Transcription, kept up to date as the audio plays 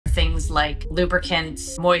things like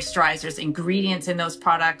lubricants, moisturizers, ingredients in those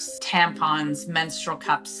products, tampons, menstrual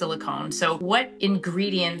cups, silicone. So what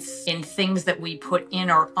ingredients in things that we put in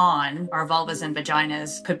or on our vulvas and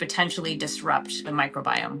vaginas could potentially disrupt the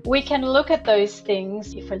microbiome? We can look at those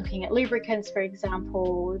things. If we're looking at lubricants, for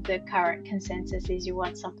example, the current consensus is you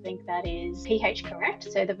want something that is pH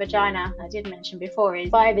correct. So the vagina, I did mention before, is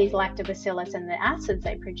by these lactobacillus and the acids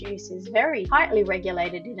they produce is very tightly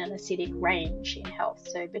regulated in an acidic range in health.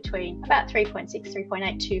 So between about 3.6,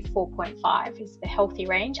 3.8 to 4.5 is the healthy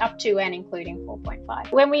range, up to and including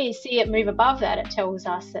 4.5. When we see it move above that, it tells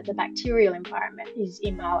us that the bacterial environment is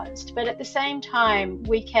imbalanced. But at the same time,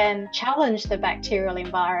 we can challenge the bacterial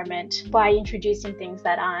environment by introducing things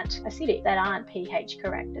that aren't acidic, that aren't pH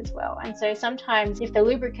correct as well. And so sometimes if the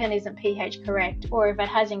lubricant isn't pH correct, or if it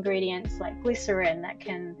has ingredients like glycerin that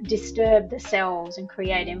can disturb the cells and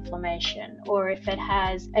create inflammation, or if it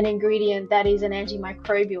has an ingredient that is an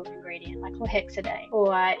antimicrobial ingredient like hexadane,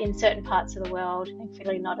 or in certain parts of the world,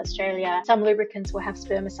 thankfully not Australia, some lubricants will have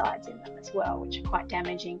spermicides in them as well, which are quite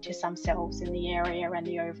damaging to some cells in the area and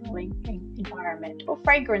the overall environment, or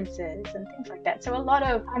fragrances and things like that. So a lot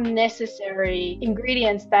of unnecessary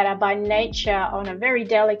ingredients that are by nature on a very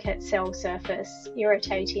delicate cell surface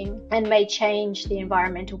irritating and may change the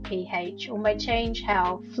environmental pH, or may change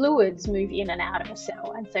how fluids move in and out of a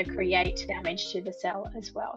cell, and so create damage to the cell as well.